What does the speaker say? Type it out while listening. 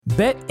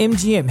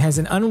BetMGM has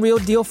an unreal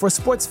deal for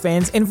sports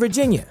fans in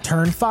Virginia.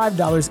 Turn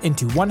 $5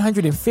 into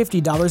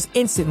 $150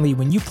 instantly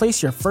when you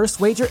place your first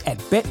wager at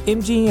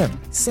BetMGM.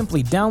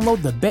 Simply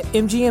download the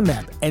BetMGM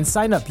app and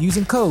sign up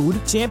using code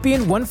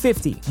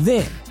Champion150.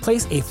 Then,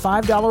 place a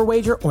 $5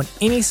 wager on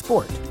any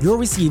sport. You'll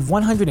receive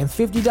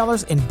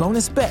 $150 in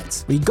bonus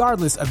bets,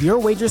 regardless of your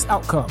wager's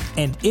outcome.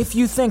 And if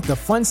you think the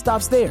fun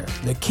stops there,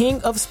 the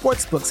King of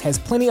Sportsbooks has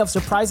plenty of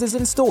surprises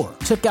in store.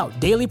 Check out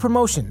daily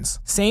promotions,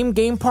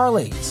 same-game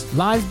parlays,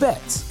 live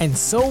bets, and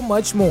so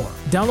much more.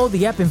 Download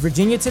the app in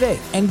Virginia today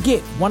and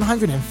get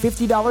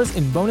 $150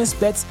 in bonus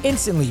bets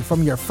instantly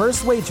from your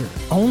first wager.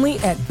 Only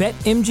at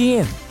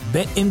BetMGM.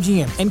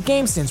 BetMGM and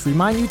GameSense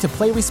remind you to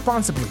play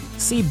responsibly.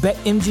 See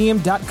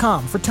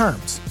BetMGM.com for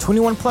terms.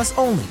 21 plus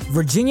only.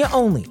 Virginia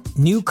only.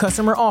 New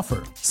customer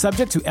offer.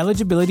 Subject to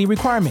eligibility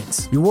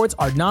requirements. Rewards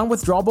are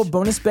non-withdrawable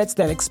bonus bets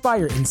that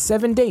expire in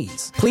 7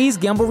 days. Please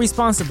gamble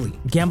responsibly.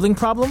 Gambling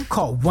problem?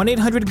 Call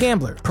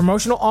 1-800-GAMBLER.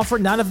 Promotional offer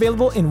not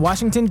available in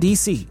Washington,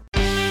 D.C.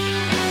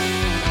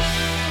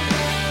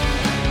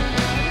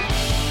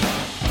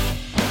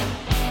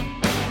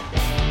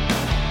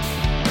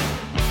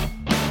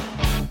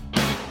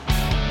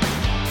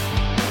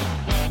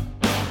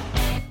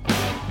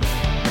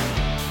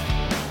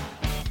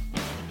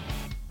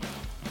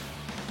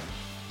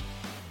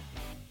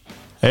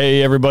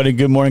 Hey, everybody.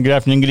 Good morning, good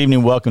afternoon, good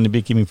evening. Welcome to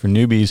Beekeeping for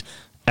Newbies.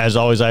 As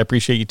always, I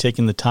appreciate you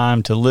taking the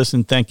time to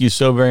listen. Thank you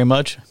so very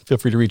much. Feel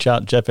free to reach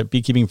out, Jeff at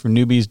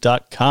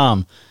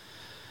beekeepingfornewbies.com.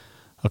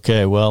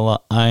 Okay,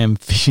 well, I am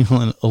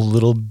feeling a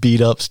little beat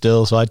up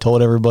still, so I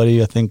told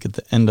everybody, I think at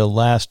the end of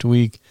last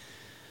week,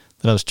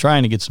 that I was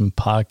trying to get some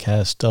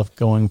podcast stuff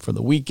going for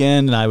the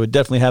weekend, and I would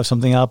definitely have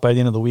something out by the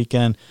end of the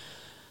weekend,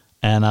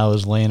 and I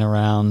was laying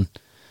around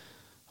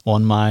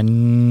on my,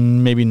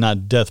 maybe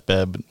not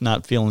deathbed, but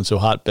not feeling so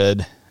hot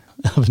bed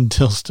up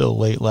until still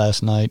late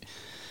last night.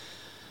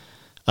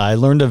 I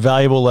learned a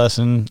valuable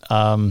lesson.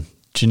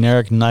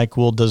 Generic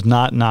NyQuil does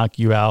not knock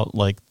you out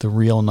like the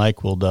real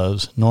NyQuil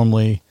does.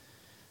 Normally,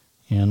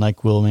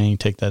 NyQuil, man, you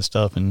take that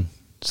stuff and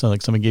it's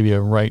like somebody gave you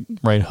a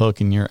right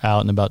hook and you're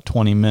out in about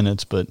 20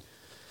 minutes, but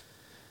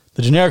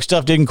the generic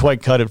stuff didn't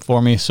quite cut it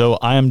for me, so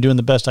I am doing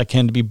the best I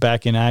can to be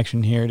back in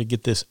action here to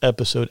get this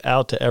episode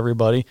out to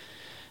everybody.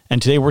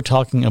 And today we're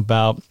talking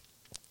about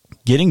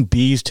getting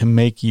bees to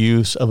make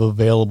use of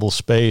available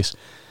space.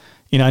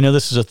 I know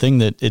this is a thing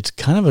that it's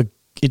kind of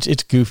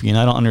it's goofy, and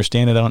I don't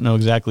understand it. I don't know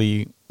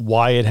exactly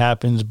why it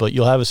happens, but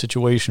you'll have a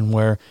situation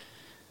where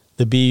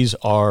the bees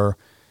are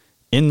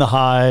in the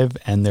hive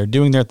and they're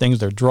doing their things.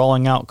 They're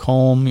drawing out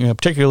comb,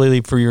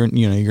 particularly for your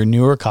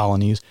newer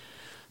colonies.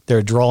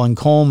 They're drawing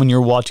comb, and you're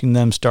watching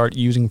them start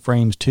using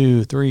frames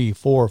 2, 3,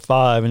 4,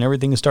 5, and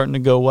everything is starting to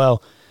go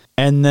well.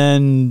 And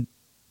then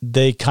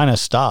they kind of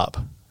stop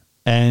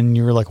and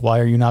you're like, why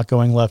are you not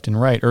going left and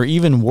right? Or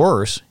even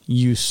worse,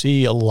 you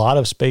see a lot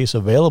of space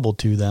available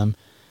to them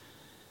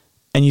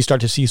and you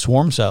start to see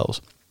swarm cells.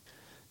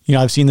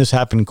 I've seen this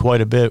happen quite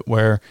a bit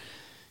where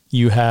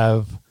you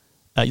have,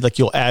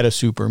 you'll add a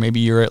super, maybe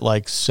you're at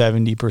like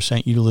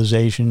 70%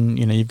 utilization.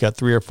 You've got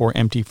 3 or 4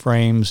 empty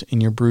frames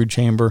in your brood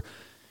chamber.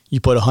 You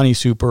put a honey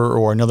super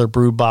or another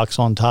brood box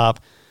on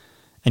top.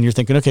 And you're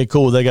thinking, okay,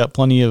 cool, they got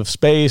plenty of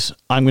space.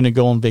 I'm going to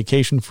go on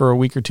vacation for a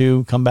week or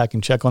two, come back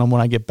and check on them when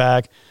I get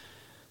back.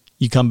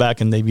 You come back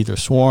and they've either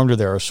swarmed or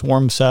there are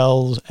swarm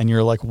cells. And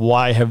you're like,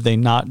 why have they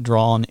not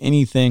drawn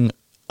anything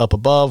up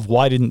above?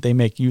 Why didn't they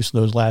make use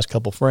of those last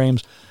couple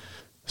frames?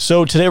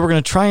 So today we're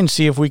going to try and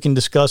see if we can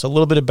discuss a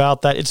little bit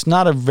about that. It's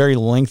not a very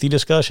lengthy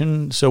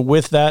discussion. So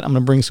with that, I'm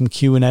going to bring some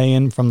Q&A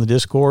in from the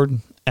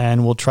Discord.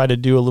 And we'll try to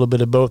do a little bit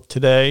of both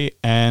today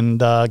and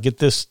get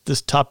this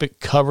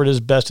topic covered as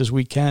best as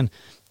we can.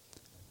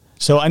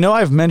 So I know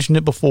I've mentioned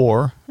it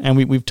before, and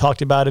we've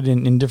talked about it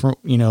in different,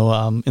 in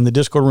the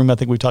Discord room. I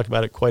think we've talked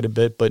about it quite a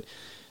bit, but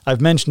I've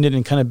mentioned it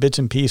in kind of bits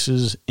and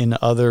pieces in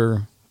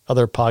other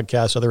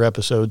podcasts, other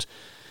episodes.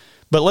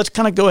 But let's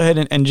kind of go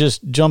ahead and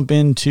just jump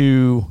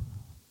into,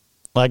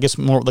 I guess,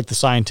 more like the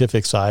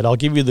scientific side. I'll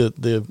give you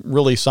the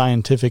really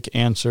scientific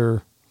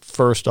answer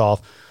first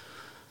off.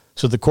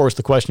 So, of course,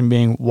 the question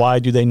being, why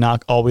do they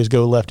not always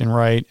go left and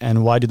right,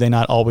 and why do they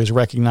not always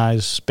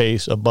recognize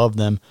space above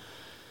them?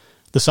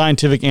 The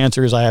scientific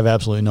answer is I have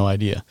absolutely no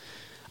idea.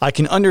 I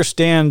can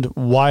understand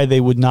why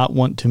they would not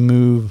want to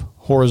move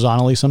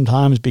horizontally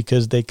sometimes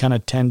because they kind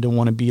of tend to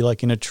want to be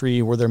like in a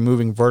tree where they're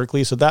moving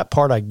vertically. So that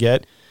part I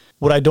get.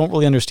 What I don't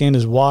really understand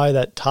is why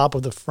that top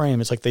of the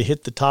frame, it's like they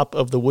hit the top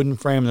of the wooden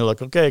frame and they're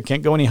like, okay, I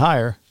can't go any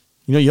higher.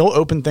 You'll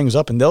open things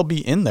up and they'll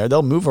be in there.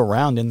 They'll move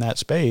around in that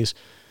space.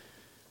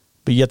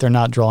 But yet they're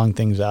not drawing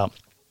things out.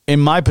 In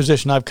my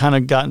position, I've kind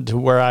of gotten to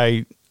where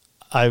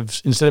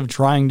I've instead of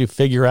trying to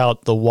figure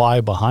out the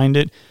why behind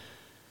it,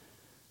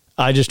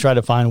 I just try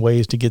to find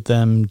ways to get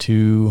them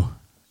to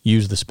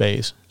use the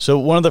space. So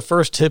one of the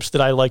first tips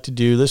that I like to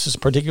do, this is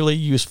particularly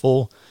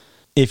useful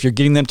if you're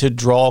getting them to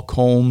draw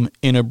comb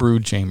in a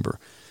brood chamber.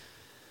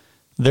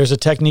 There's a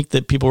technique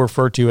that people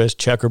refer to as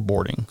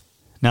checkerboarding.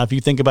 Now, if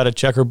you think about a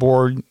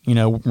checkerboard,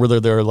 whether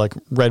they're like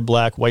red,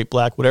 black, white,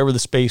 black, whatever the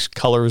space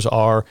colors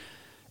are,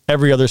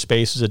 every other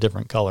space is a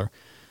different color.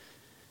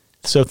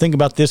 So think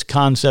about this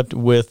concept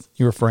with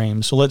your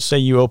frames. So let's say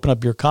you open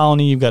up your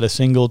colony, you've got a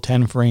single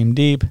 10 frame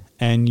deep,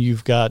 and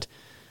you've got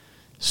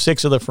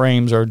 6 of the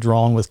frames are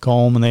drawn with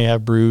comb, and they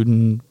have brood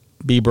and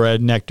bee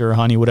bread, nectar,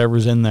 honey,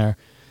 whatever's in there.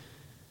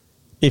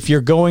 If you're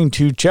going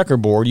to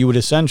checkerboard, you would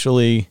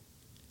essentially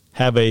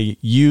have a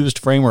used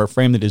frame or a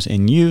frame that is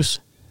in use,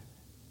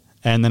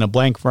 and then a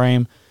blank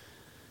frame,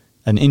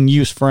 an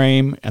in-use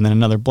frame, and then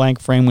another blank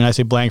frame. When I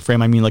say blank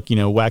frame, I mean like,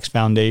 wax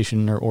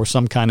foundation or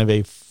some kind of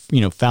a,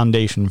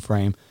 foundation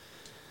frame.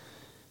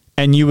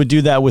 And you would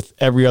do that with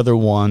every other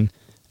one.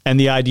 And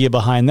the idea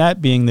behind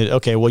that being that,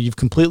 okay, well, you've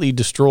completely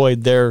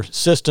destroyed their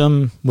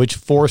system, which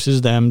forces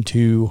them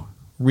to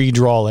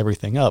redraw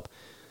everything up.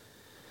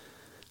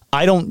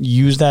 I don't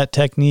use that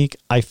technique.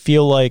 I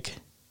feel like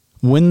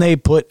when they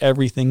put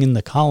everything in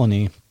the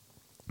colony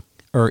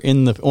or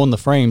on the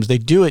frames, they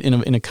do it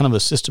in a kind of a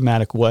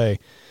systematic way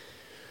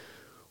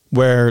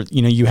where,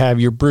 you have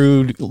your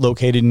brood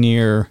located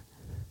near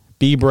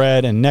bee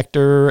bread and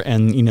nectar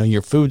and,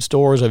 your food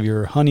stores of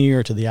your honey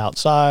are to the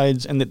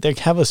outsides, and that they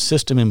have a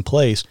system in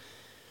place.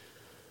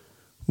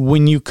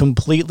 When you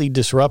completely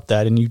disrupt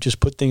that and you just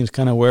put things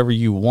kind of wherever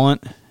you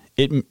want,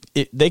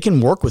 they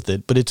can work with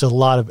it, but it's a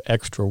lot of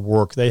extra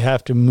work. They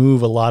have to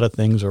move a lot of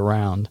things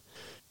around.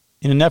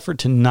 In an effort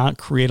to not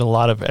create a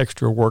lot of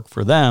extra work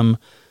for them,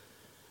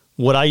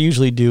 what I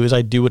usually do is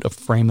I do it a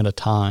frame at a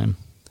time.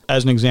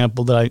 As an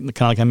example that I kind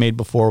of like I made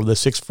before, with the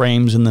 6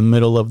 frames in the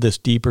middle of this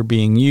deep are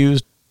being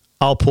used,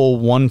 I'll pull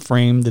one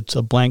frame that's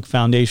a blank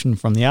foundation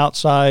from the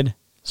outside,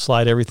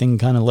 slide everything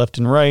kind of left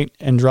and right,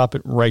 and drop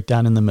it right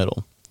down in the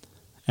middle.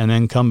 And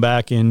then come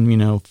back in,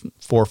 4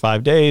 or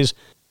 5 days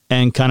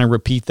and kind of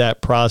repeat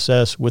that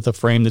process with a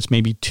frame that's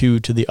maybe 2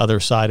 to the other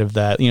side of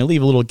that.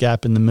 Leave a little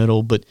gap in the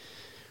middle, but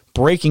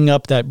breaking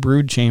up that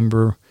brood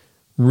chamber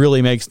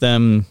really makes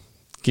them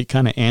get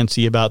kind of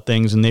antsy about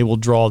things, and they will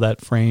draw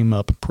that frame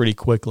up pretty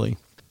quickly.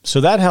 So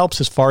that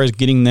helps as far as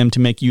getting them to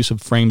make use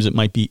of frames that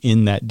might be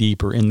in that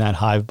deep or in that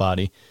hive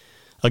body.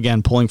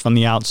 Again, pulling from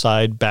the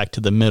outside back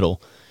to the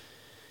middle.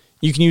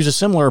 You can use a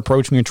similar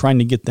approach when you're trying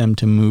to get them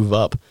to move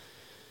up.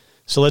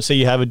 So let's say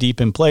you have a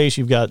deep in place,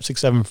 you've got 6,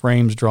 7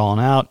 frames drawn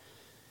out.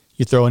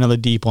 You throw another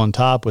deep on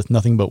top with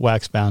nothing but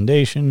wax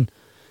foundation,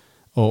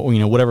 or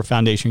whatever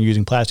foundation you're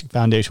using, plastic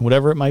foundation,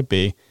 whatever it might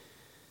be.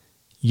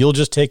 You'll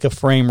just take a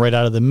frame right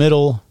out of the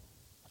middle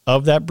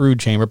of that brood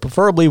chamber,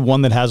 preferably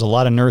one that has a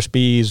lot of nurse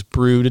bees,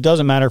 brood. It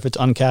doesn't matter if it's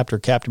uncapped or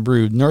capped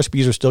brood. Nurse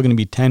bees are still going to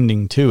be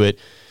tending to it.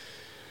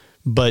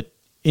 But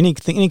any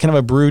kind of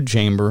a brood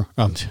chamber,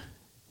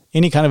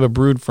 any kind of a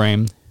brood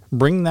frame,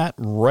 bring that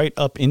right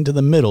up into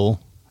the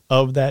middle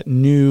of that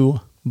new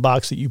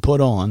box that you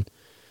put on.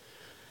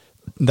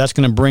 That's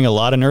going to bring a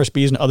lot of nurse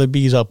bees and other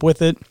bees up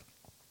with it.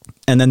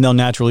 And then they'll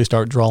naturally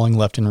start drawing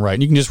left and right.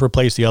 And you can just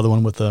replace the other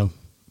one with a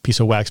piece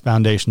of wax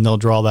foundation. They'll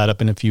draw that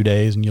up in a few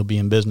days and you'll be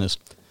in business.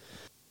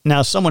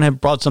 Now, someone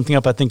had brought something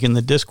up, I think, in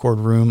the Discord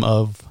room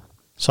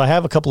so I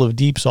have a couple of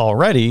deeps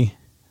already,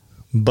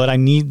 but I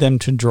need them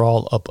to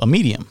draw up a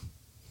medium,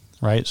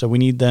 right? So we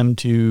need them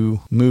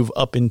to move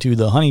up into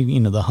the honey,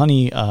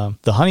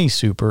 the honey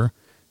super,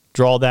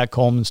 draw that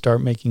comb and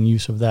start making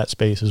use of that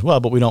space as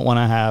well. But we don't want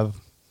to have,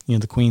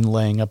 the queen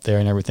laying up there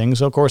and everything.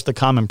 So, of course, the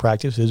common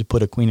practice is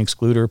put a queen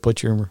excluder,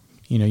 put your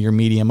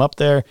medium up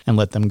there and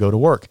let them go to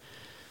work.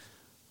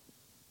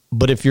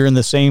 But if you're in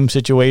the same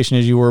situation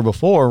as you were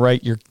before,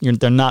 right,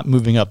 they're not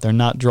moving up. They're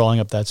not drawing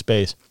up that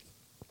space.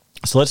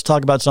 So let's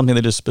talk about something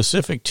that is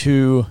specific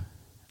to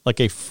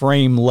like a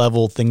frame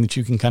level thing that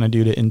you can kind of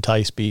do to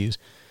entice bees.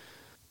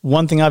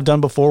 One thing I've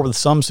done before with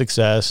some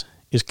success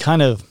is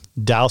kind of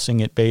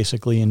dousing it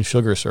basically in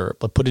sugar syrup.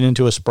 But put it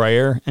into a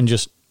sprayer and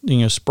just,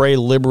 spray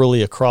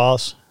liberally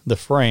across the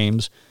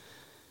frames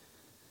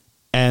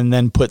and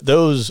then put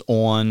those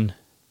on.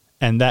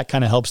 And that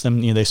kind of helps them,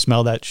 they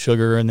smell that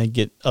sugar and they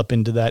get up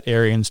into that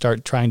area and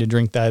start trying to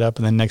drink that up.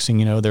 And then next thing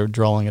you know, they're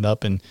drawing it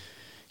up and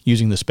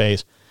using the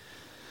space.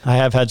 I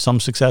have had some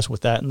success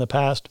with that in the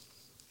past.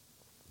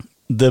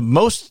 The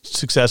most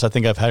success I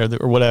think I've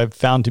had, or what I've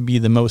found to be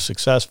the most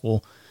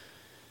successful,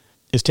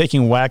 is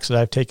taking wax that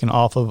I've taken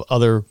off of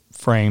other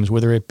frames,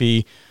 whether it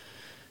be,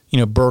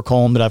 burr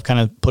comb that I've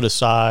kind of put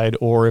aside,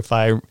 or if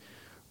I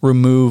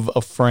remove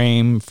a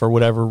frame for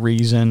whatever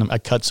reason, I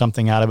cut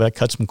something out of it, I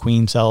cut some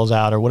queen cells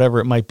out or whatever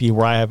it might be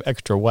where I have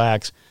extra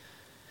wax,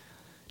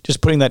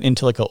 just putting that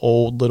into like an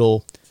old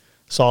little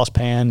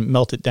saucepan,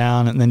 melt it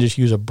down, and then just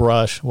use a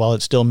brush while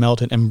it's still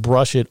melted and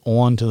brush it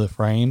onto the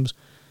frames.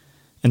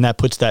 And that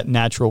puts that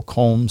natural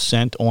comb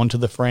scent onto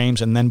the frames,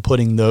 and then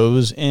putting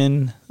those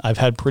in. I've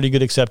had pretty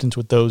good acceptance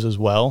with those as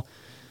well.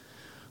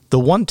 The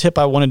one tip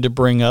I wanted to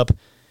bring up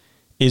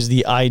is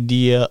the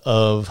idea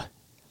of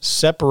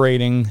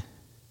separating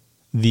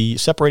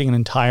an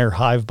entire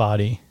hive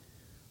body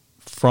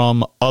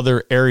from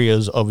other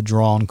areas of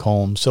drawn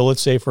comb. So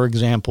let's say, for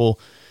example,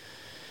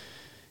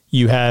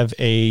 you have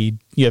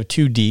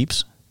 2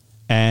 deeps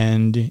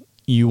and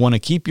you want to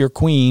keep your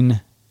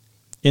queen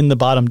in the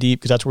bottom deep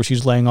because that's where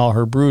she's laying all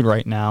her brood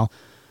right now.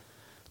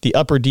 The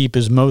upper deep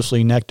is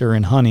mostly nectar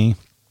and honey,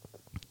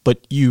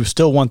 but you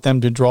still want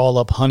them to draw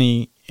up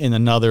honey in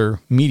another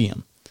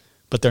medium,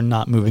 but they're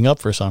not moving up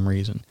for some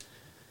reason.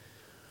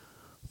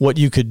 What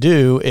you could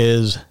do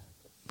is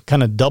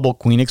kind of double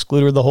queen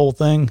excluder the whole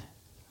thing.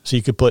 So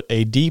you could put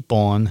a deep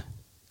on,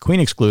 queen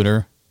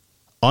excluder,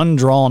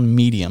 undrawn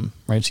medium,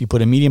 right? So you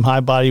put a medium high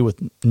body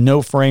with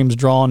no frames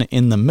drawn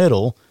in the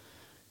middle,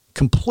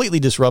 completely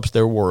disrupts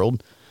their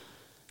world.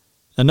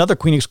 Another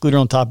queen excluder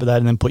on top of that,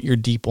 and then put your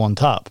deep on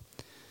top.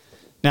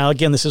 Now,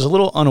 again, this is a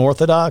little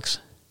unorthodox.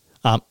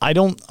 I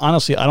don't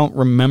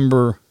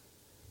remember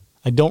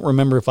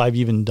if I've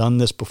even done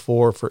this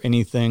before for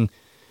anything.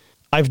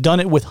 I've done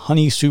it with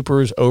honey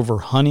supers over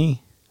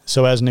honey.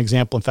 So as an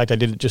example, in fact, I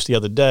did it just the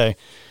other day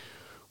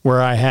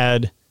where I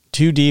had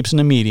 2 deeps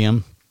and a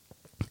medium.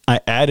 I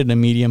added a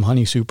medium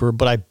honey super,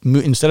 but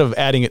instead of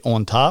adding it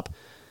on top,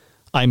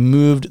 I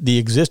moved the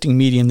existing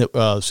medium that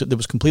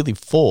was completely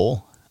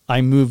full.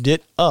 I moved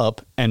it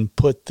up and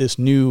put this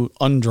new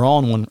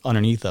undrawn one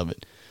underneath of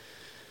it.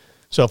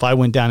 So if I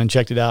went down and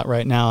checked it out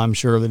right now, I'm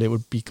sure that it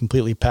would be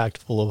completely packed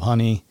full of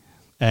honey.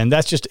 And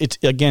that's just,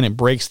 it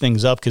breaks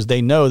things up because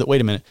they know that,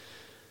 wait a minute,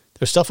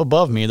 there's stuff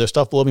above me, there's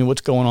stuff below me,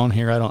 what's going on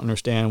here? I don't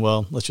understand.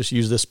 Well, let's just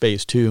use this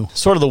space too.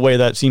 Sort of the way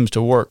that seems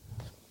to work.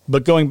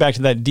 But going back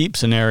to that deep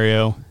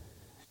scenario,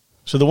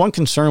 so the one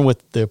concern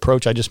with the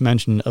approach I just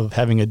mentioned of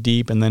having a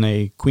deep and then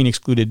a queen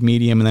excluded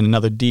medium and then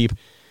another deep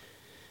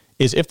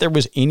is if there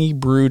was any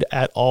brood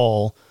at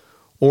all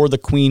or the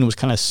queen was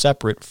kind of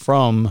separate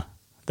from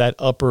that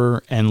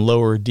upper and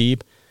lower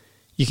deep,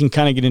 you can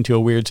kind of get into a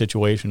weird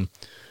situation.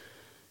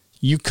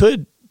 You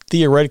could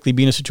theoretically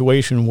be in a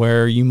situation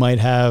where you might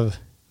have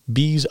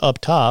bees up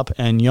top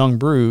and young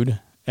brood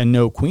and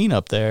no queen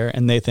up there,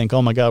 and they think,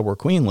 oh my God, we're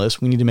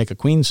queenless. We need to make a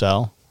queen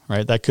cell,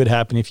 right? That could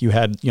happen if you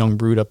had young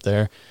brood up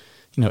there,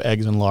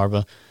 eggs and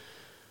larvae.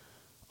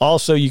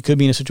 Also, you could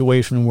be in a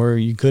situation where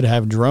you could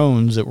have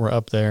drones that were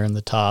up there in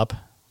the top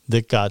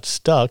that got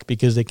stuck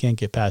because they can't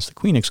get past the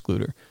queen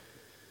excluder.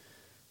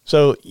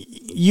 So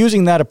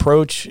using that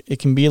approach, it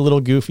can be a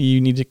little goofy.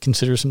 You need to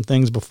consider some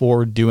things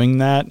before doing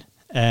that.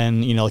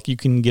 And, you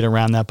can get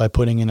around that by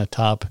putting in a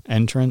top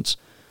entrance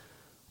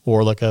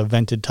or like a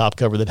vented top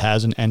cover that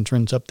has an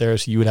entrance up there.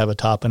 So you would have a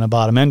top and a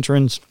bottom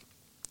entrance.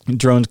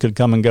 Drones could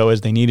come and go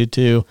as they needed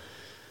to.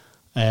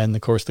 And,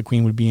 of course, the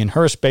queen would be in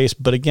her space.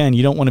 But, again,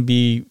 you don't want to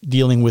be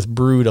dealing with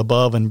brood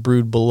above and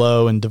brood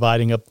below and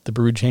dividing up the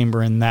brood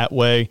chamber in that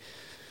way.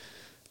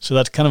 So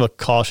that's kind of a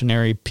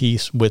cautionary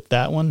piece with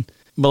that one.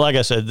 But like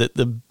I said,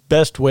 the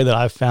best way that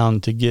I've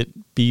found to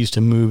get bees to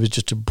move is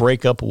just to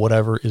break up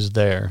whatever is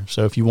there.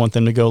 So if you want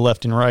them to go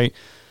left and right,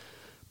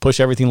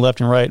 push everything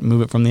left and right,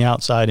 move it from the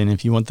outside. And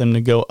if you want them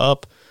to go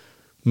up,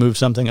 move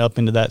something up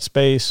into that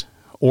space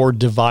or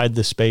divide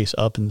the space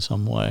up in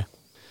some way.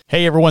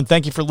 Hey, everyone,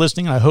 thank you for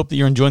listening. I hope that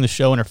you're enjoying the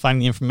show and are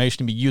finding the information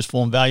to be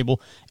useful and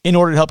valuable. In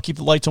order to help keep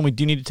the lights on, we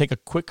do need to take a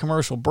quick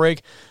commercial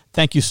break.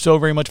 Thank you so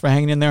very much for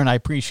hanging in there, and I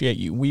appreciate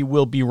you. We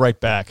will be right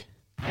back.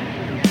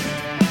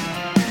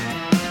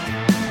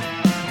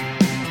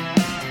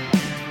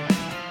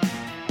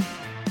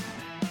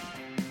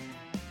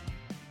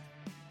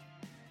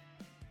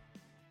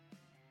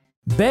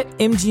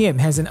 BetMGM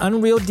has an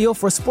unreal deal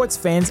for sports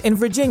fans in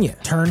Virginia.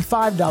 Turn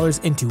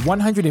 $5 into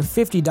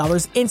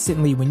 $150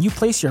 instantly when you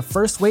place your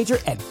first wager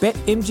at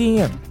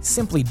BetMGM.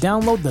 Simply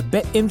download the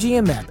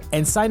BetMGM app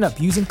and sign up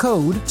using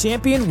code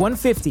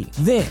Champion150.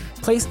 Then,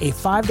 place a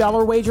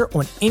 $5 wager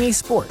on any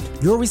sport.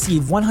 You'll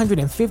receive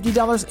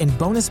 $150 in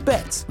bonus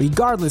bets,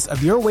 regardless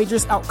of your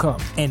wager's outcome.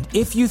 And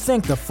if you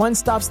think the fun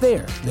stops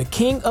there, the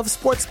King of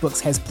Sportsbooks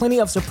has plenty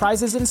of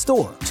surprises in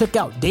store. Check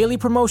out daily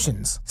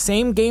promotions,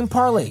 same-game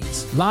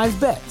parlays, live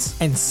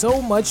bets, and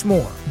so much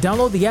more.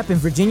 Download the app in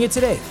Virginia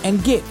today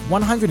and get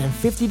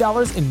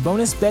 $150 in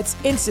bonus bets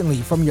instantly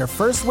from your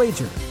first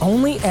wager.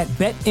 Only at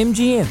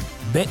BetMGM.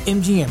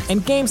 BetMGM and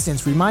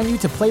GameSense remind you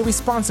to play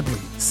responsibly.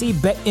 See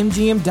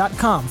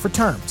BetMGM.com for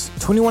terms.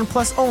 21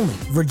 plus only.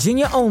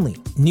 Virginia only.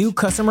 New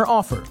customer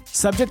offer.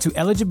 Subject to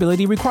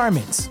eligibility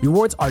requirements.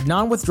 Rewards are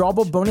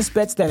non-withdrawable bonus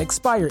bets that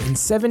expire in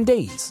 7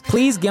 days.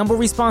 Please gamble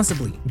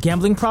responsibly.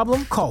 Gambling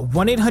problem? Call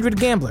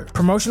 1-800-GAMBLER.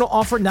 Promotional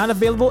offer not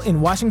available in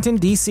Washington,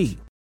 D.C.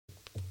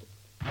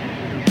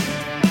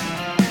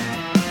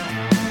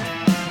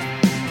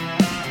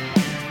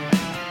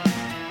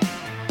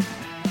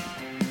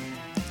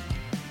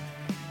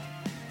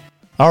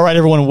 All right,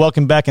 everyone,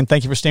 welcome back, and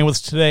thank you for staying with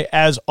us today.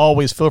 As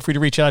always, feel free to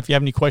reach out if you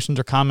have any questions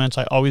or comments.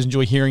 I always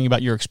enjoy hearing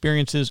about your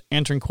experiences,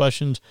 answering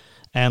questions,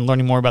 and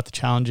learning more about the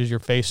challenges you're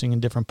facing in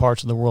different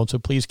parts of the world. So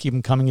please keep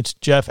them coming. It's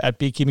Jeff at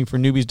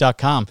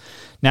beekeepingfornewbies.com.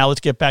 Now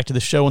let's get back to the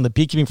show on the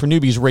Beekeeping for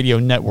Newbies radio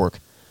network.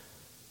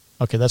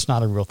 Okay, that's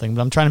not a real thing,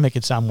 but I'm trying to make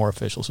it sound more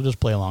official, so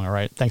just play along, all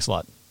right? Thanks a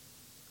lot.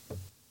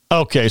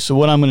 Okay, so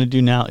what I'm going to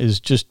do now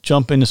is just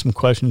jump into some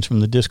questions from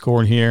the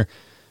Discord here.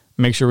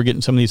 Make sure we're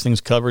getting some of these things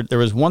covered. There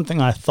was one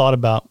thing I thought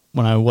about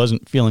when I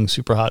wasn't feeling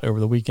super hot over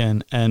the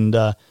weekend and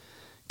kind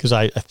because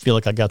I feel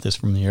like I got this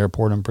from the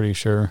airport. I'm pretty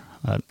sure.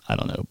 I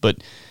don't know. But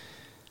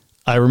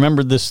I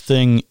remember this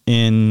thing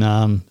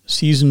in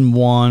season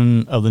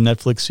 1 of the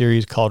Netflix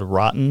series called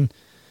Rotten.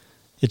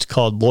 It's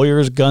called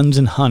Lawyers, Guns,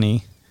 and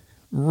Honey.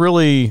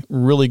 Really,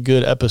 really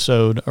good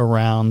episode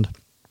around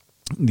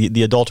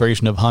the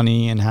adulteration of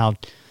honey and how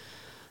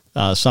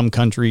some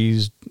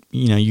countries,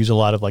 use a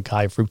lot of like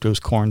high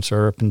fructose corn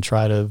syrup and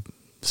try to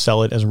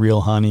sell it as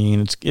real honey.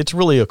 And it's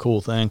really a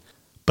cool thing.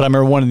 But I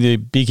remember one of the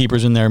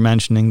beekeepers in there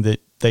mentioning that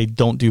they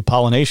don't do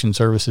pollination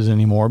services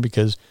anymore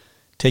because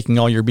taking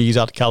all your bees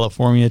out to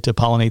California to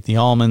pollinate the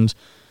almonds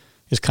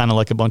is kind of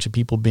like a bunch of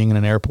people being in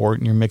an airport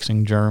and you're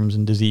mixing germs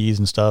and disease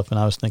and stuff. And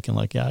I was thinking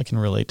like, yeah, I can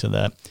relate to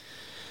that.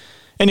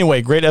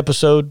 Anyway, great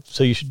episode.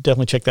 So you should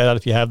definitely check that out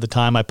if you have the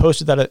time. I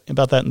posted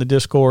about that in the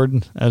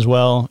Discord as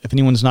well. If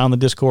anyone's not on the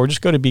Discord,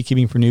 just go to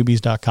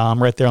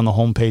beekeepingfornewbies.com. Right there on the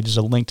homepage is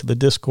a link to the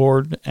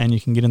Discord, and you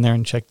can get in there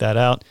and check that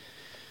out.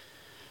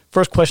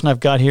 First question I've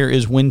got here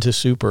is when to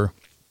super.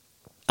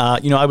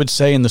 I would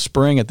say in the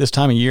spring at this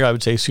time of year, I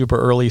would say super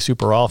early,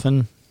 super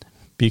often,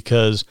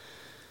 because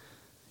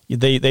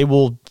they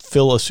will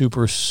fill a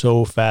super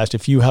so fast.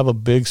 If you have a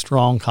big,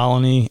 strong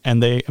colony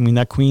and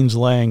that queen's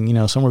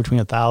laying, somewhere between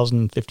 1,000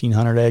 and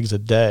 1,500 eggs a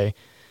day,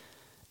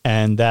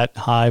 and that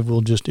hive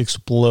will just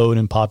explode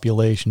in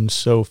population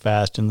so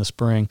fast in the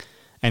spring.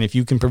 And if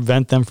you can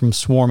prevent them from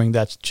swarming,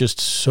 that's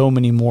just so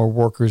many more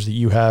workers that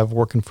you have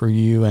working for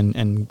you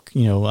and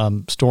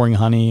storing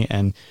honey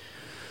and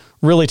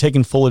really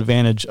taking full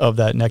advantage of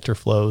that nectar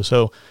flow.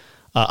 So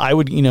I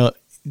would,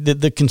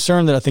 the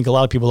concern that I think a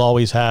lot of people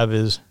always have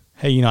is,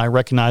 hey, I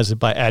recognize that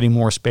by adding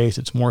more space,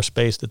 it's more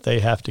space that they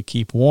have to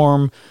keep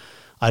warm.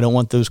 I don't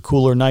want those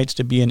cooler nights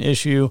to be an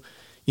issue.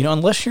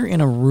 Unless you're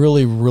in a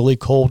really, really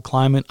cold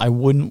climate, I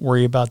wouldn't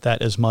worry about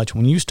that as much.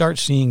 When you start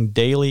seeing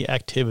daily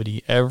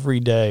activity every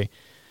day,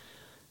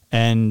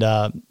 and,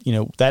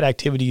 that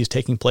activity is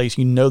taking place,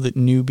 that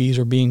new bees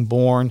are being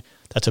born.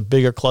 That's a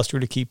bigger cluster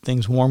to keep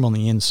things warm on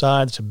the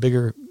inside. It's a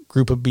bigger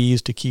group of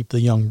bees to keep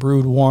the young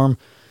brood warm.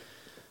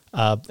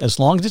 As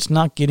long as it's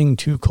not getting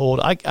too cold,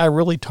 I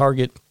really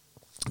target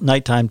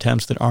nighttime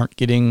temps that aren't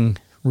getting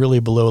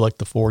really below like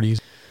the 40s.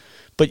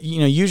 But,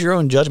 use your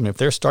own judgment. If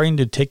they're starting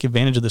to take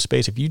advantage of the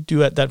space, if you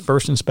do at that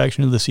first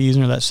inspection of the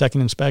season or that second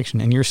inspection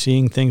and you're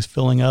seeing things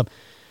filling up,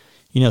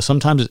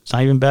 sometimes it's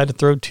not even bad to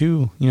throw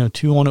two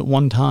on at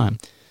one time.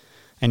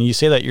 And you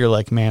say that, you're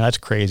like, man, that's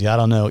crazy. I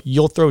don't know.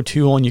 You'll throw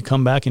 2 on, you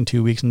come back in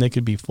 2 weeks and they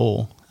could be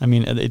full. I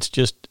mean, it's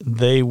just,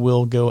 they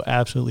will go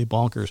absolutely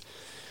bonkers.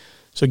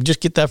 So just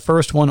get that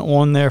first one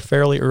on there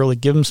fairly early,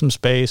 give them some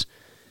space.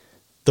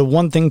 The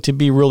one thing to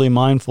be really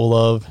mindful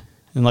of,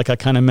 and like I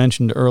kind of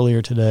mentioned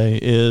earlier today,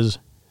 is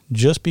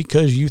just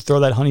because you throw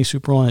that honey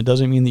super on, it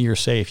doesn't mean that you're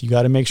safe. You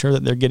got to make sure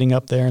that they're getting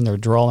up there and they're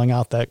drawing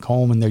out that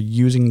comb and they're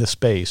using the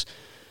space.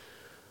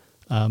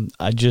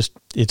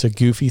 It's a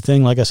goofy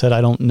thing. Like I said,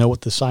 I don't know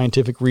what the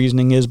scientific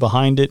reasoning is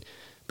behind it,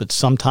 but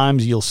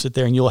sometimes you'll sit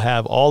there and you'll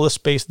have all the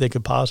space they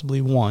could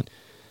possibly want,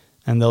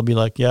 and they'll be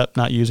like, yep,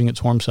 not using it,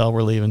 swarm cell,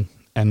 we're leaving.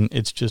 And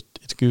it's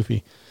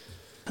goofy.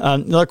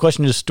 Another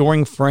question is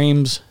storing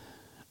frames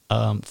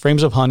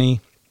of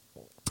honey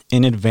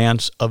in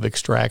advance of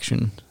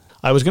extraction.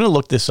 I was going to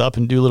look this up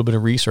and do a little bit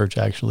of research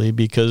actually,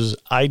 because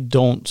I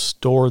don't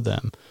store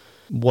them.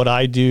 What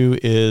I do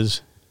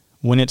is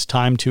when it's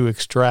time to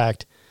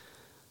extract,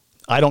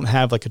 I don't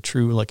have like a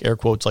true, like air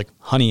quotes, like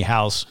honey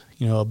house,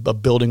 a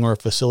building or a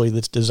facility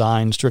that's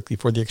designed strictly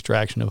for the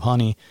extraction of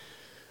honey.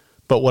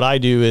 But what I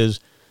do is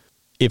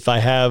if I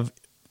have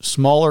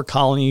smaller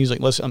colonies, I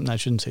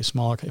shouldn't say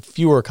smaller,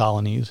 fewer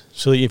colonies.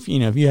 So if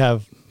you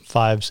have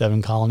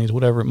 5-7 colonies,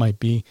 whatever it might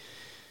be,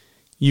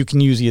 you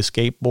can use the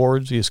escape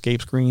boards, the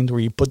escape screens,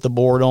 where you put the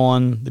board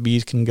on, the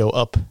bees can go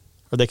up,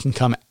 or they can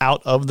come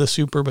out of the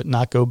super but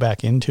not go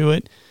back into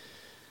it.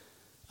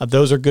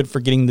 Those are good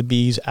for getting the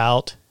bees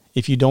out.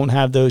 If you don't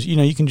have those,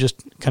 you can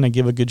just kind of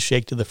give a good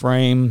shake to the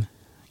frame.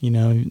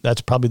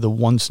 That's probably the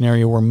one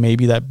scenario where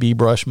maybe that bee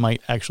brush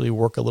might actually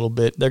work a little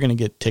bit. They're going to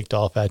get ticked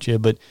off at you,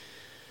 but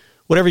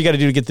whatever you got to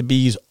do to get the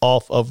bees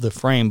off of the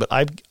frame. But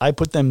I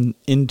put them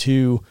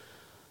into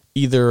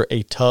either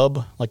a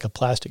tub, like a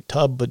plastic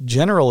tub, but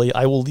generally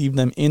I will leave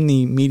them in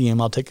the medium.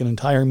 I'll take an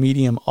entire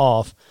medium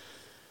off,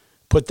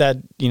 put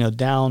that,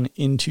 down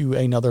into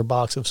another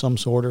box of some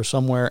sort or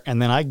somewhere, and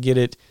then I get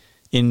it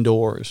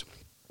indoors,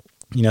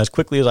 as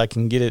quickly as I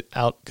can get it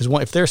out. Because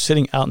if they're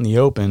sitting out in the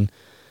open,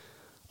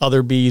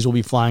 other bees will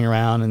be flying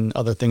around and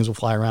other things will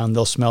fly around.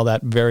 They'll smell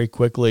that very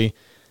quickly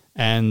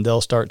and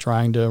they'll start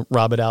trying to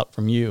rob it out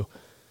from you.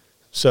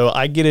 So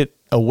I get it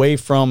away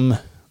from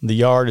the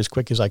yard as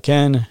quick as I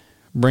can,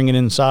 bring it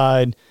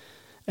inside.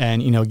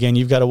 And, again,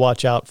 you've got to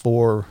watch out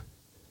for,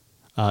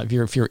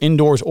 if you're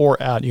indoors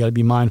or out, you got to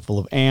be mindful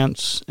of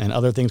ants and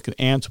other things, because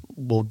ants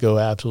will go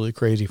absolutely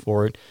crazy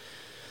for it.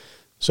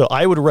 So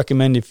I would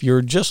recommend, if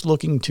you're just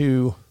looking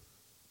to,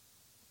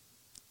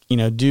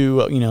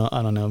 do,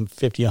 I don't know,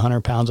 50,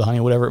 100 pounds of honey,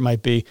 whatever it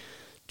might be,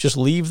 just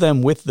leave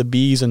them with the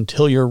bees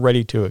until you're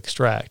ready to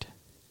extract.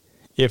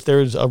 If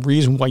there's a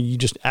reason why you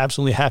just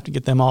absolutely have to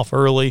get them off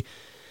early,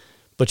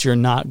 but you're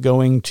not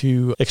going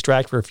to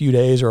extract for a few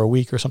days or a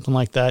week or something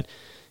like that,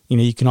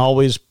 you can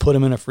always put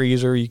them in a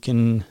freezer. You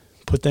can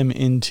put them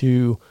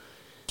into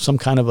some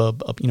kind of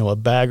a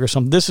bag or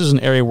something. This is an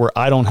area where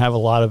I don't have a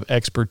lot of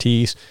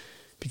expertise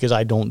because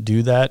I don't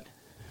do that.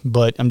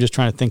 But I'm just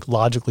trying to think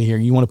logically here.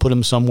 You want to put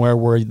them somewhere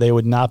where they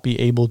would not be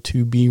able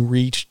to be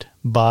reached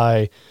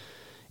by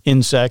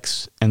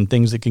insects and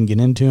things that can get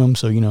into them.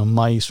 So,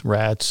 mice,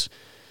 rats,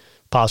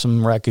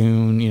 possum,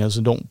 raccoon, so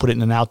don't put it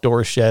in an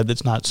outdoor shed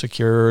that's not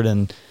secured.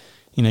 And,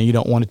 you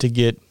don't want it to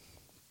get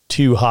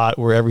too hot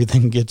where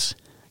everything gets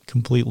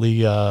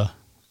completely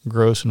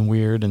gross and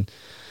weird. And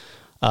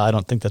I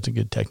don't think that's a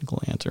good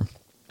technical answer.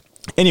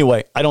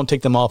 Anyway, I don't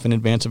take them off in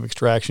advance of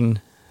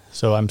extraction.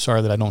 So I'm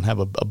sorry that I don't have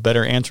a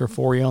better answer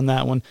for you on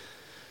that one.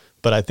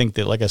 But I think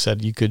that, like I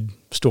said, you could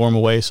store them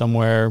away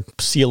somewhere,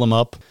 seal them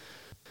up.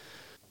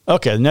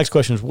 Okay, the next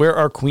question is, where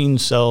are queen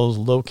cells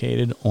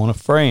located on a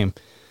frame?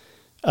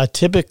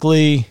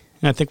 Typically,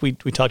 and I think we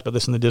talked about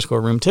this in the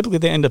Discord room, typically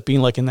they end up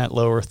being like in that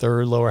lower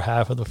third, lower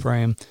half of the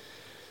frame.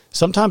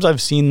 Sometimes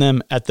I've seen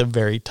them at the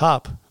very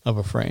top of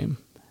a frame.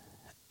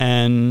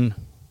 And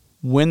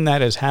when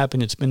that has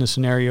happened, it's been a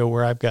scenario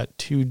where I've got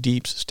two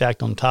deeps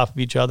stacked on top of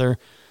each other,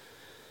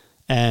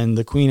 and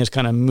the queen has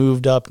kind of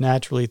moved up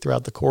naturally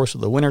throughout the course of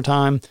the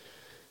wintertime.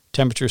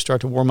 Temperatures start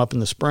to warm up in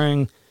the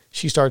spring.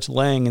 She starts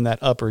laying in that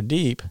upper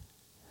deep.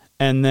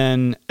 And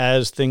then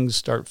as things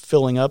start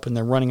filling up and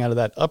they're running out of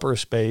that upper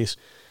space,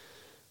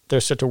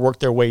 they'll start to work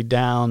their way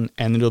down,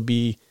 and it'll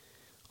be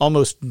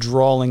almost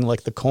drawing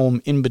like the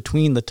comb in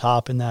between the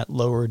top and that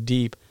lower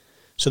deep.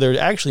 So they're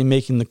actually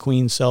making the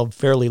queen cell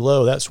fairly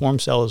low. That swarm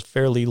cell is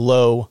fairly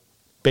low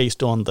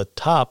based on the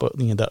top of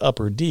the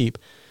upper deep,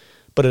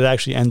 but it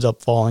actually ends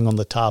up falling on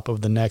the top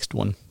of the next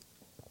one.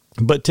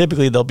 But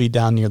typically they'll be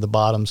down near the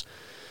bottoms.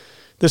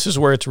 This is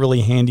where it's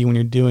really handy when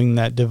you're doing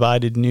that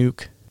divided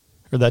nuke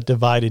or that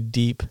divided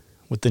deep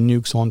with the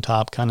nukes on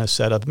top kind of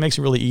setup. It makes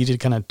it really easy to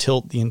kind of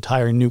tilt the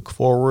entire nuke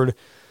forward,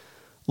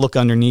 look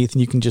underneath, and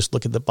you can just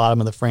look at the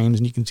bottom of the frames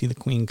and you can see the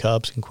queen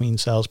cups and queen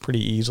cells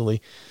pretty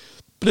easily.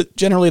 But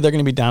generally they're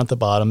going to be down at the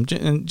bottom.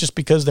 And just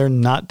because they're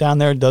not down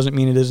there doesn't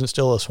mean it isn't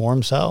still a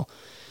swarm cell.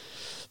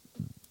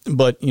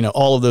 But,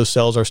 all of those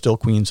cells are still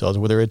queen cells,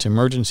 whether it's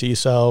emergency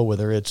cell,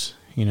 whether it's,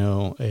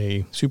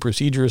 a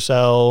supersedure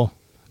cell,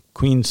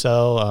 queen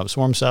cell,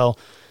 swarm cell.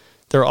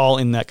 They're all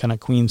in that kind of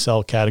queen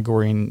cell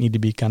category and need to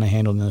be kind of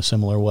handled in a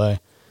similar way.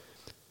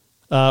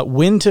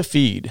 When to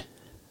feed.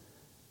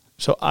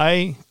 So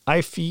I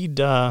feed,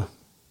 I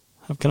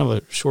have kind of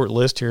a short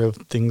list here of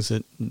things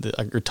that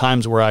or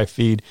times where I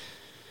feed.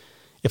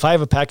 If I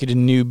have a package of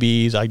new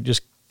bees, I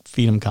just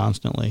feed them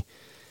constantly.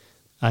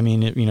 I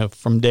mean,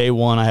 from day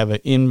one, I have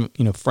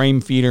a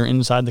frame feeder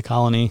inside the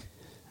colony,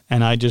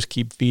 and I just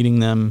keep feeding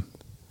them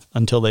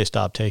until they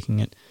stop taking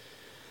it.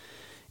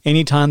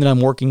 Anytime that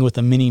I'm working with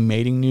a mini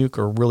mating nuke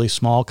or really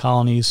small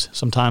colonies,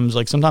 sometimes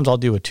I'll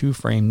do a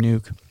 2-frame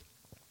nuke.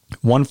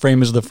 One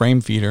frame is the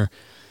frame feeder,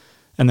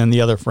 and then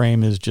the other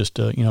frame is just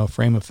a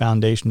frame of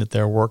foundation that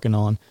they're working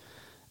on.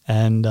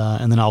 And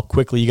then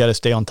you got to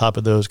stay on top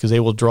of those because they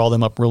will draw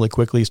them up really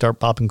quickly, start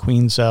popping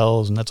queen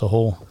cells, and that's a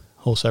whole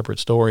separate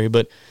story.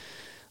 But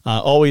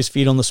always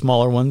feed on the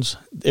smaller ones.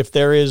 If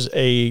there is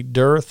a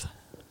dearth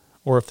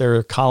or if there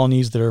are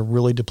colonies that are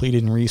really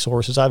depleted in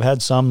resources, I've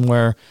had some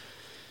where,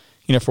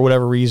 for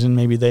whatever reason,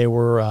 maybe they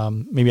were,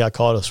 maybe I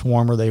call it a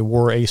swarm, or they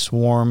were a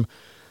swarm,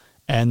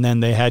 and then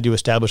they had to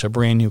establish a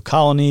brand new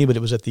colony, but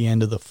it was at the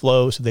end of the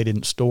flow, so they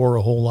didn't store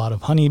a whole lot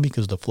of honey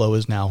because the flow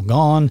is now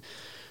gone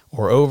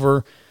or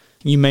over.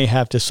 You may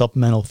have to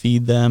supplemental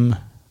feed them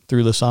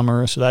through the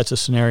summer. So that's a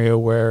scenario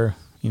where,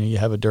 you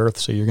have a dearth,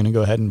 so you're going to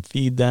go ahead and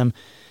feed them.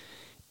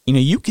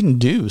 You can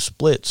do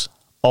splits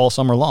all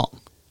summer long.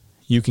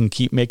 You can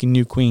keep making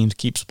new queens,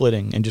 keep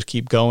splitting, and just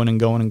keep going and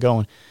going and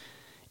going.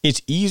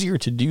 It's easier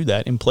to do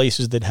that in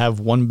places that have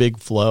one big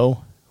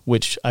flow,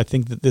 which I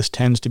think that this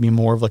tends to be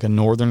more of like a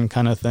northern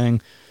kind of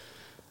thing.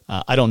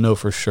 I don't know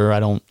for sure. I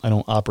don't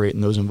operate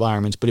in those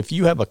environments. But if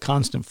you have a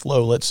constant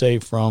flow, let's say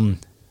from,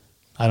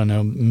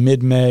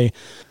 mid-May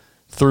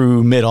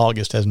through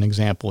mid-August as an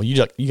example, you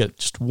got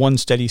just one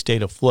steady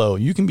state of flow.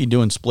 You can be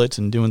doing splits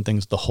and doing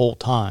things the whole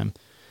time.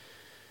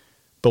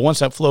 But once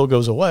that flow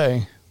goes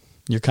away,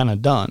 you're kind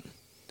of done.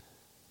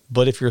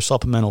 But if you're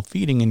supplemental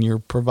feeding and you're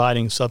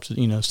providing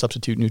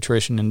substitute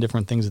nutrition and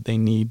different things that they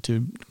need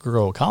to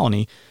grow a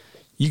colony,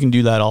 you can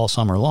do that all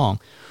summer long.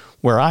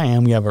 Where I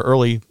am, we have an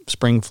early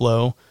spring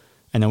flow,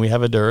 and then we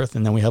have a dearth,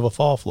 and then we have a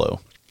fall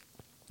flow.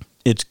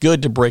 It's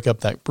good to break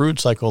up that brood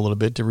cycle a little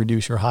bit to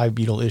reduce your hive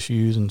beetle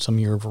issues and some of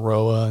your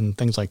varroa and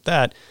things like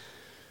that.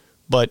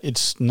 But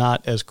it's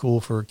not as cool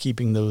for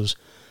keeping those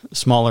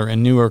smaller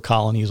and newer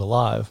colonies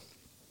alive.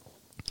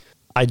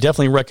 I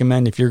definitely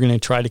recommend, if you're going to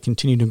try to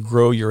continue to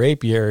grow your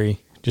apiary,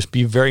 just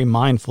be very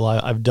mindful.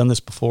 I've done this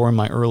before in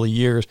my early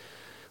years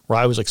where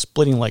I was like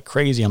splitting like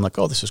crazy. I'm like,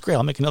 oh, this is great.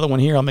 I'll make another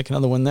one here. I'll make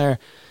another one there.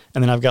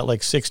 And then I've got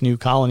like 6 new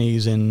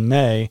colonies in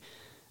May,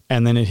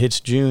 and then it hits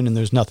June and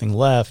there's nothing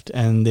left.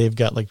 And they've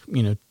got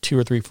 2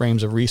 or 3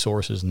 frames of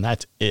resources, and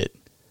that's it.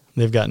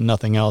 they've got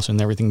nothing else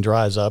and everything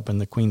dries up and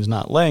the queen's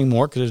not laying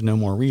more because there's no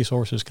more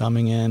resources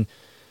coming in,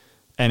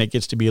 and it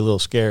gets to be a little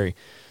scary.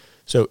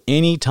 So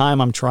anytime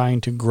I'm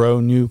trying to grow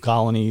new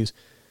colonies,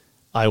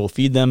 I will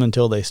feed them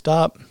until they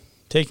stop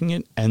taking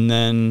it, and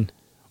then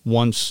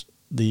once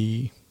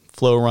the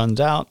flow runs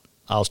out,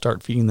 I'll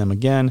start feeding them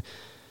again,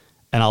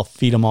 and I'll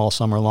feed them all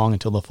summer long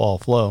until the fall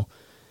flow.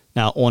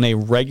 Now, on a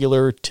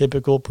regular,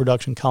 typical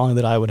production colony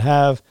that I would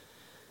have,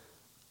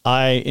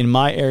 in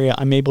my area,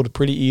 I'm able to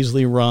pretty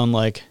easily run,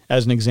 like,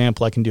 as an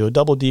example, I can do a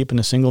double deep and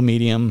a single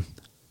medium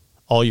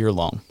all year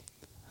long.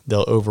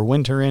 They'll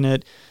overwinter in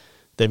it.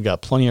 They've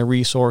got plenty of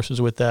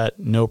resources with that,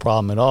 no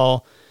problem at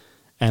all.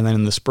 And then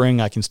in the spring,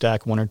 I can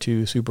stack 1 or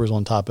 2 supers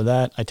on top of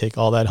that. I take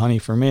all that honey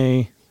for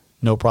me,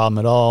 no problem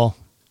at all,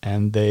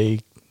 and they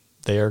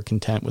are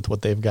content with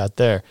what they've got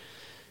there.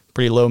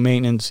 Pretty low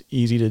maintenance,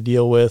 easy to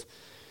deal with.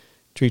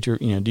 Do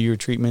your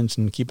treatments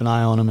and keep an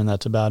eye on them, and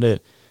that's about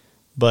it.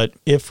 But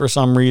if for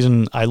some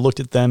reason I looked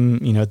at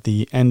them, at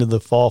the end of the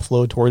fall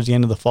flow, towards the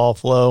end of the fall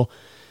flow,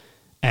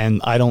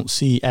 and I don't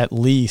see at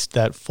least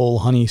that full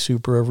honey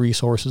super of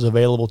resources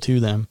available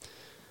to them,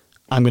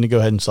 I'm going to go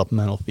ahead and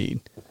supplemental feed.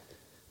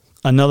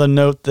 Another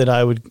note that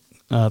I would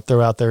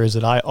throw out there is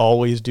that I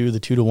always do the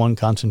 2-to-1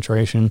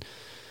 concentration.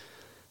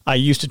 I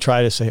used to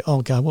try to say,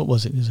 oh God, what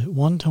was it? Is it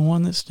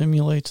 1-to-1 that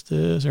stimulates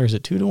this? Or is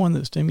it 2-to-1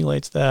 that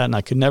stimulates that? And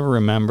I could never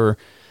remember.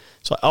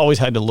 So I always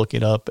had to look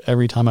it up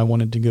every time I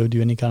wanted to go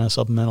do any kind of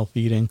supplemental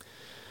feeding.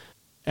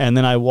 And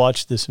then I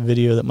watched this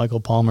video that Michael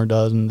Palmer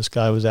does, and this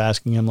guy was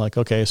asking him, like,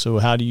 okay, so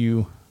how do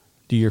you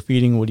do your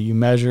feeding? What do you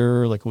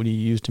measure? Like, what do you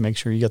use to make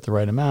sure you get the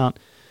right amount?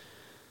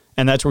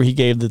 And that's where he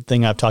gave the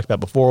thing I've talked about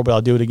before, but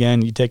I'll do it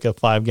again. You take a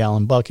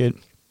 5-gallon bucket,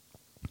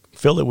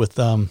 fill it with,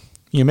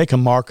 make a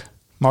mark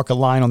a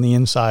line on the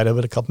inside of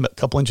it, a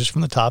couple inches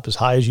from the top, as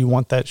high as you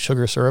want that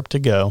sugar syrup to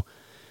go.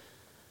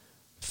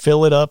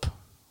 Fill it up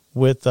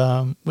with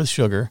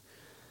sugar,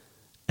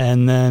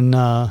 and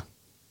then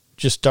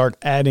just start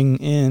adding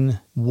in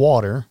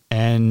water,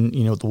 and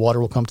the water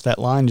will come to that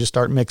line. Just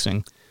start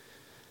mixing,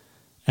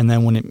 and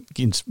then when it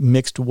gets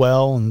mixed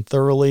well and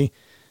thoroughly,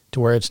 to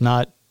where it's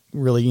not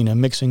really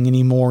mixing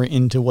any more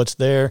into what's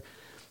there,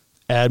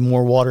 add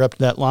more water up to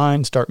that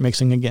line. Start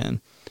mixing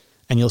again,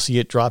 and you'll see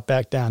it drop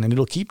back down, and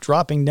it'll keep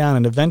dropping down,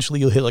 and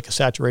eventually you'll hit like a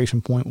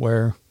saturation point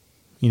where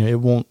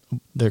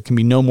there can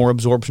be no more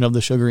absorption of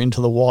the sugar into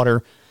the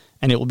water,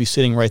 and it will be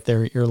sitting right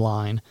there at your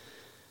line.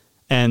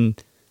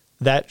 And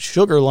that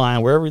sugar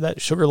line, wherever that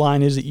sugar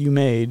line is that you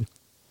made,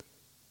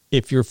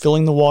 if you're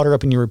filling the water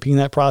up and you're repeating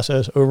that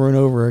process over and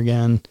over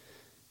again,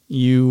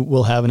 you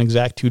will have an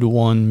exact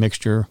 2-to-1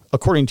 mixture,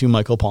 according to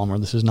Michael Palmer.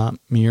 This is not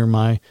me or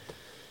my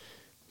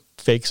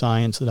fake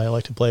science that I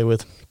like to play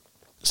with.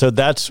 So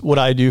that's what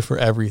I do for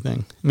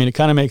everything. I mean, it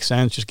kind of makes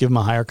sense. Just give them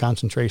a higher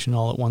concentration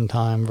all at one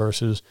time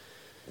versus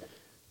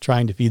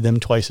trying to feed them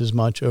twice as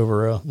much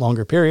over a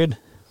longer period.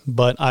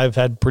 But I've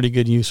had pretty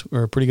good use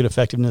or pretty good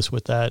effectiveness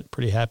with that.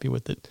 Pretty happy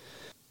with it.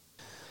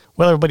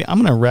 Well, everybody, I'm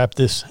going to wrap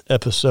this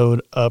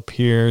episode up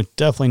here.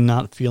 Definitely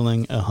not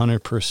feeling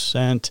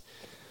 100%.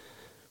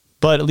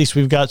 But at least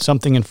we've got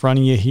something in front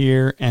of you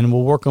here, and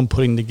we'll work on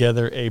putting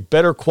together a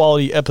better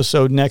quality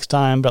episode next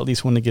time, but at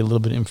least want to get a little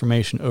bit of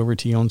information over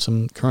to you on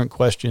some current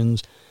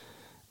questions.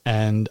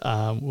 And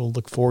we'll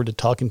look forward to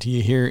talking to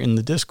you here in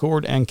the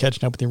Discord and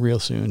catching up with you real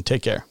soon.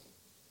 Take care.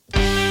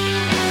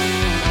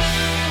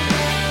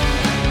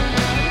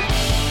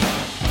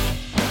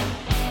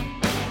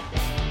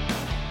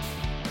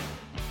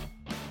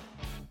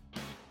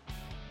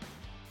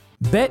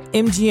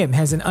 BetMGM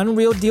has an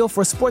unreal deal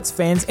for sports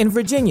fans in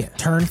Virginia.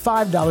 Turn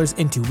 $5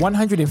 into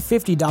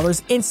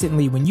 $150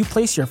 instantly when you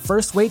place your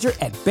first wager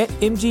at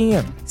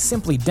BetMGM.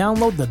 Simply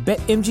download the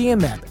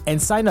BetMGM app and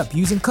sign up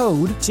using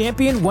code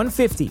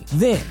Champion150.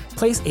 Then,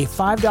 place a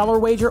 $5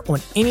 wager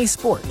on any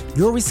sport.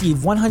 You'll receive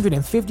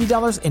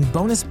 $150 in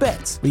bonus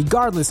bets,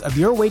 regardless of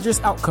your wager's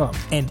outcome.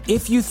 And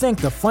if you think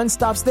the fun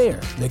stops there,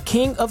 the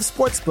king of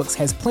sportsbooks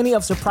has plenty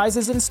of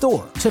surprises in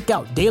store. Check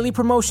out daily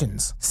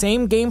promotions,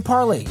 same-game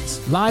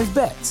parlays, live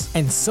bets,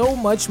 and so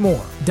much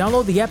more.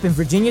 Download the app in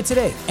Virginia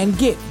today and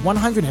get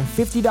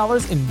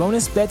 $150 in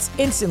bonus bets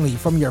instantly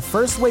from your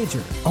first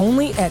wager.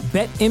 Only at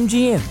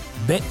BetMGM.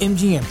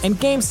 BetMGM and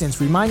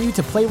GameSense remind you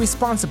to play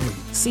responsibly.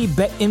 See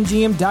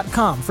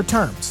BetMGM.com for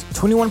terms.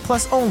 21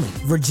 plus only.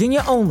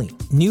 Virginia only.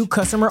 New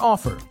customer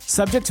offer.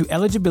 Subject to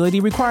eligibility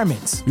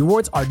requirements.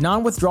 Rewards are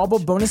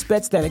non-withdrawable bonus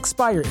bets that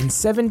expire in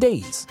 7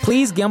 days.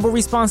 Please gamble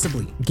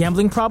responsibly.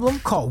 Gambling problem?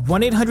 Call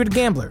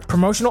 1-800-GAMBLER.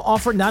 Promotional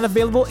offer not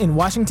available in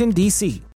Washington, D.C.